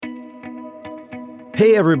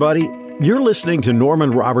Hey everybody, you're listening to Norman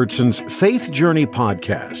Robertson's Faith Journey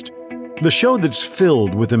Podcast, the show that's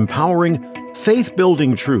filled with empowering,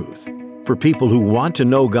 faith-building truth for people who want to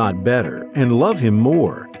know God better and love Him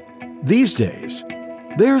more. These days,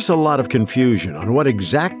 there's a lot of confusion on what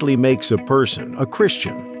exactly makes a person a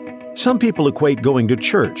Christian. Some people equate going to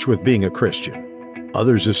church with being a Christian.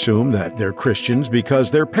 Others assume that they're Christians because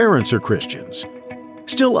their parents are Christians.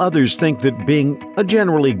 Still others think that being a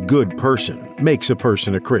generally good person makes a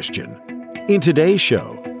person a Christian. In today's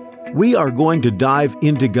show, we are going to dive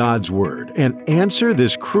into God's Word and answer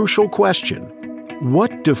this crucial question: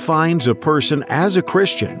 what defines a person as a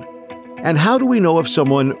Christian? And how do we know if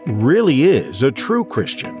someone really is a true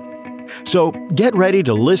Christian? So get ready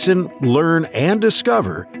to listen, learn, and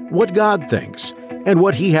discover what God thinks and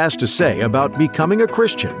what He has to say about becoming a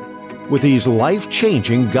Christian with these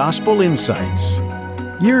life-changing gospel insights.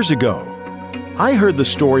 Years ago, I heard the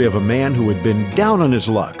story of a man who had been down on his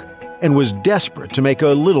luck and was desperate to make a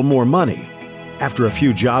little more money. After a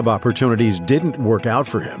few job opportunities didn't work out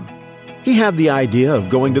for him, he had the idea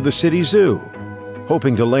of going to the city zoo,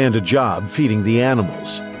 hoping to land a job feeding the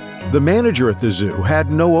animals. The manager at the zoo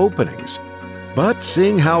had no openings, but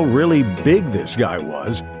seeing how really big this guy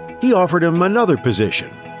was, he offered him another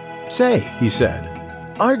position. "Say," he said,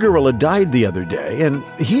 "our gorilla died the other day, and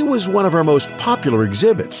he was one of our most popular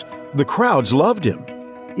exhibits. The crowds loved him.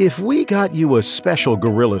 If we got you a special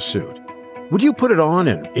gorilla suit, would you put it on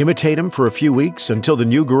and imitate him for a few weeks until the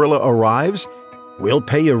new gorilla arrives? We'll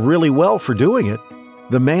pay you really well for doing it."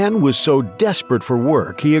 The man was so desperate for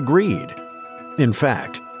work, he agreed. In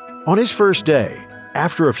fact, on his first day,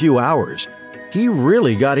 after a few hours, he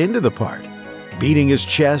really got into the part. Beating his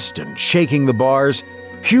chest and shaking the bars,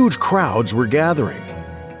 huge crowds were gathering.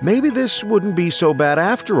 Maybe this wouldn't be so bad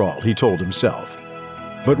after all, he told himself.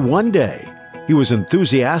 But one day, he was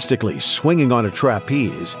enthusiastically swinging on a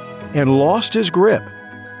trapeze and lost his grip.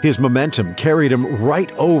 His momentum carried him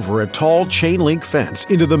right over a tall chain-link fence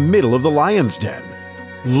into the middle of the lion's den.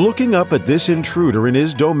 Looking up at this intruder in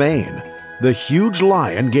his domain, the huge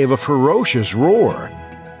lion gave a ferocious roar.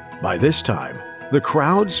 By this time, the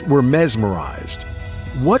crowds were mesmerized.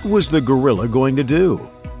 What was the gorilla going to do?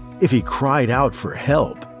 If he cried out for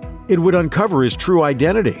help, it would uncover his true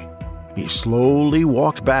identity. He slowly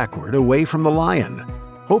walked backward away from the lion,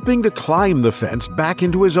 hoping to climb the fence back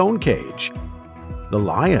into his own cage. The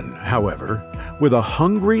lion, however, with a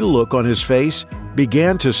hungry look on his face,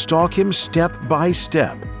 began to stalk him step by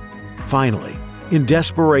step. Finally, in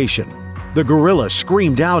desperation, the gorilla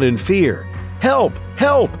screamed out in fear, "Help!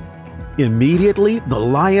 Help!" Immediately, the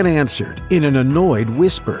lion answered in an annoyed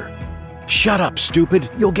whisper, "Shut up, stupid!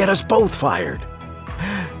 You'll get us both fired."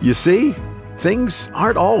 You see, things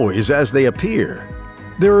aren't always as they appear.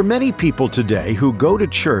 There are many people today who go to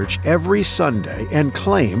church every Sunday and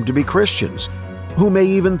claim to be Christians, who may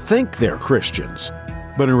even think they're Christians,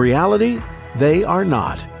 but in reality, they are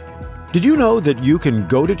not. Did you know that you can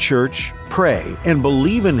go to church, pray, and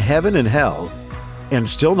believe in heaven and hell, and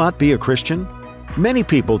still not be a Christian? Many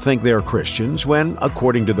people think they are Christians when,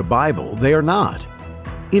 according to the Bible, they are not.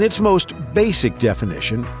 In its most basic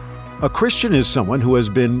definition, a Christian is someone who has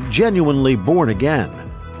been genuinely born again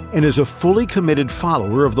and is a fully committed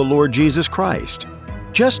follower of the Lord Jesus Christ.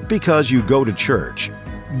 Just because you go to church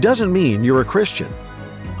doesn't mean you're a Christian.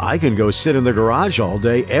 I can go sit in the garage all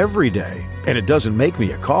day, every day, and it doesn't make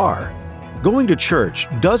me a car. Going to church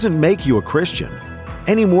doesn't make you a Christian,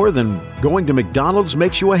 any more than going to McDonald's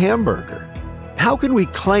makes you a hamburger. How can we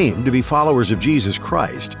claim to be followers of Jesus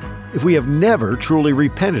Christ if we have never truly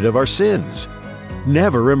repented of our sins,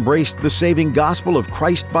 never embraced the saving gospel of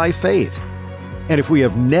Christ by faith, and if we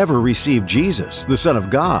have never received Jesus, the Son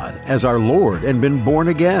of God, as our Lord and been born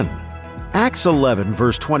again? Acts 11,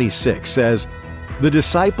 verse 26 says, "The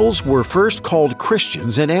disciples were first called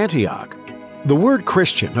Christians in Antioch." The word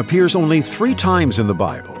Christian appears only 3 times in the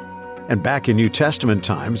Bible, and back in New Testament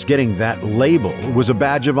times, getting that label was a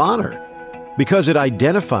badge of honor because it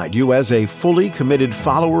identified you as a fully committed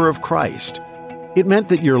follower of Christ. It meant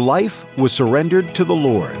that your life was surrendered to the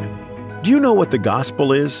Lord. Do you know what the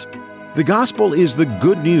gospel is? The gospel is the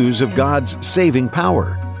good news of God's saving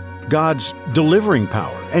power, God's delivering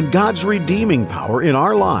power, and God's redeeming power in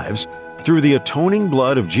our lives through the atoning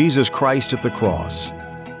blood of Jesus Christ at the cross.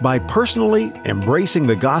 By personally embracing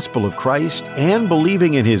the gospel of Christ and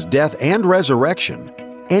believing in His death and resurrection,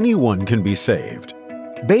 anyone can be saved.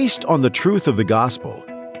 Based on the truth of the gospel,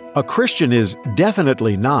 a Christian is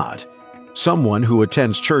definitely not someone who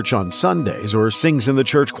attends church on Sundays or sings in the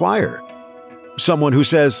church choir, someone who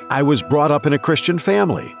says, "I was brought up in a Christian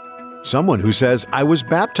family," someone who says, "I was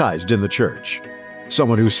baptized in the church,"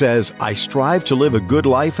 Someone who says, I strive to live a good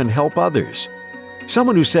life and help others.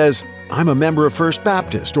 Someone who says, I'm a member of First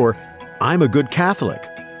Baptist, or I'm a good Catholic.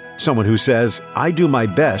 Someone who says, I do my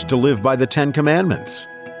best to live by the Ten Commandments.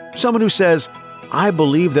 Someone who says, I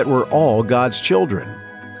believe that we're all God's children.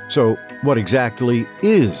 So, what exactly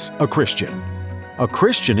is a Christian? A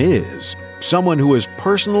Christian is someone who has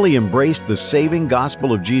personally embraced the saving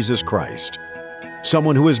gospel of Jesus Christ.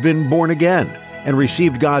 Someone who has been born again and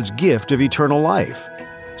received God's gift of eternal life.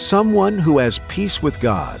 Someone who has peace with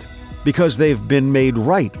God because they've been made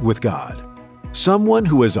right with God. Someone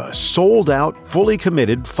who is a sold-out, fully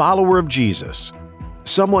committed follower of Jesus.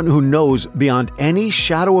 Someone who knows beyond any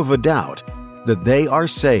shadow of a doubt that they are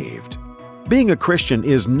saved. Being a Christian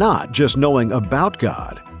is not just knowing about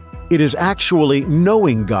God. It is actually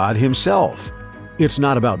knowing God Himself. It's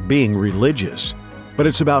not about being religious, but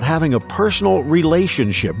it's about having a personal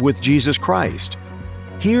relationship with Jesus Christ.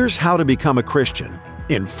 Here's how to become a Christian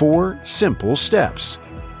in 4 simple steps.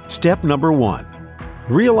 Step number 1.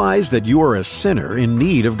 Realize that you are a sinner in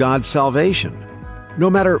need of God's salvation. No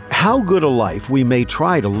matter how good a life we may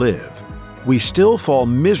try to live, we still fall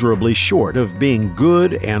miserably short of being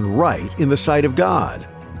good and right in the sight of God.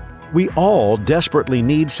 We all desperately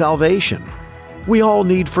need salvation. We all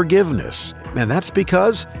need forgiveness, and that's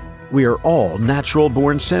because we are all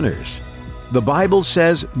natural-born sinners. The Bible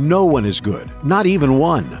says no one is good, not even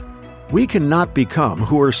one. We cannot become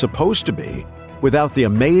who we're supposed to be without the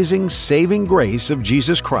amazing saving grace of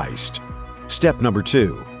Jesus Christ. Step number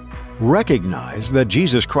 2. Recognize that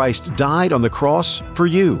Jesus Christ died on the cross for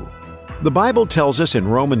you. The Bible tells us in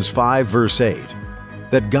Romans 5, verse 8,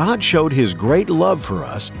 that God showed His great love for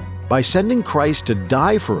us by sending Christ to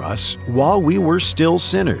die for us while we were still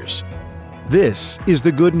sinners. This is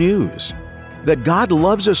the good news, that God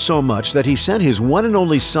loves us so much that He sent His one and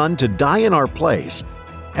only Son to die in our place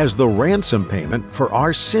as the ransom payment for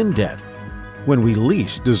our sin debt when we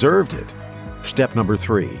least deserved it. Step number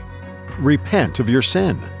 3. Repent of your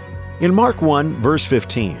sin. In Mark 1, verse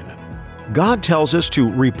 15, God tells us to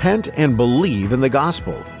repent and believe in the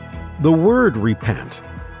gospel. The word repent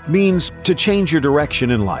means to change your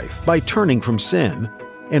direction in life by turning from sin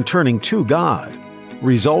and turning to God,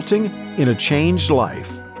 resulting in a changed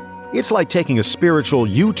life. It's like taking a spiritual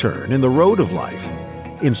U-turn in the road of life.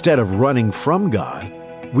 Instead of running from God,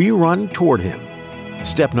 we run toward Him.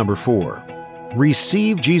 Step number 4.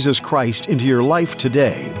 Receive Jesus Christ into your life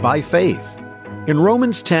today by faith. In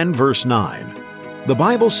Romans 10, verse 9, the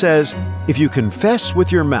Bible says, if you confess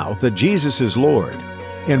with your mouth that Jesus is Lord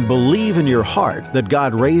and believe in your heart that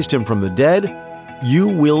God raised Him from the dead, you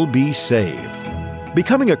will be saved.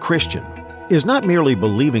 Becoming a Christian is not merely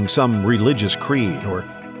believing some religious creed or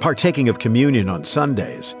partaking of communion on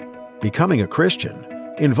Sundays. Becoming a Christian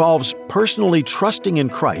involves personally trusting in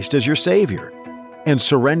Christ as your Savior and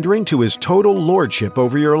surrendering to His total lordship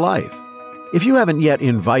over your life. If you haven't yet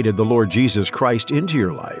invited the Lord Jesus Christ into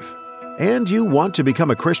your life, and you want to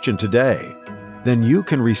become a Christian today, then you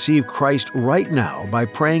can receive Christ right now by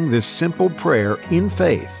praying this simple prayer in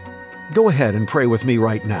faith. Go ahead and pray with me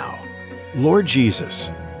right now. Lord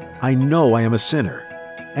Jesus, I know I am a sinner,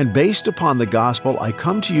 and based upon the gospel, I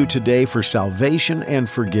come to you today for salvation and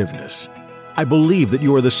forgiveness. I believe that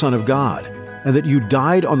you are the Son of God, and that you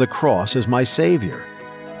died on the cross as my Savior,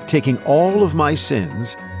 taking all of my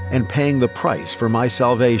sins and paying the price for my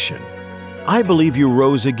salvation. I believe you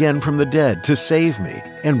rose again from the dead to save me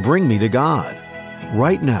and bring me to God.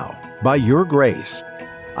 Right now, by your grace,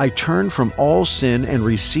 I turn from all sin and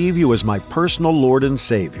receive you as my personal Lord and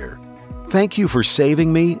Savior. Thank you for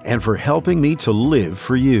saving me and for helping me to live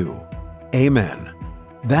for you. Amen.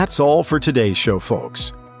 That's all for today's show,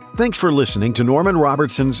 folks. Thanks for listening to Norman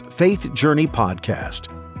Robertson's Faith Journey podcast.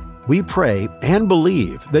 We pray and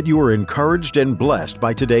believe that you are encouraged and blessed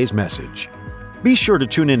by today's message. Be sure to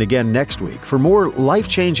tune in again next week for more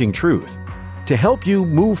life-changing truth to help you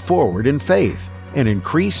move forward in faith and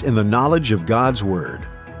increase in the knowledge of God's Word.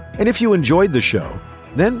 And if you enjoyed the show,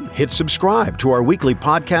 then hit subscribe to our weekly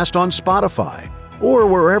podcast on Spotify or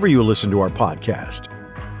wherever you listen to our podcast.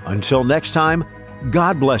 Until next time,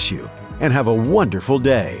 God bless you and have a wonderful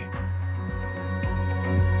day.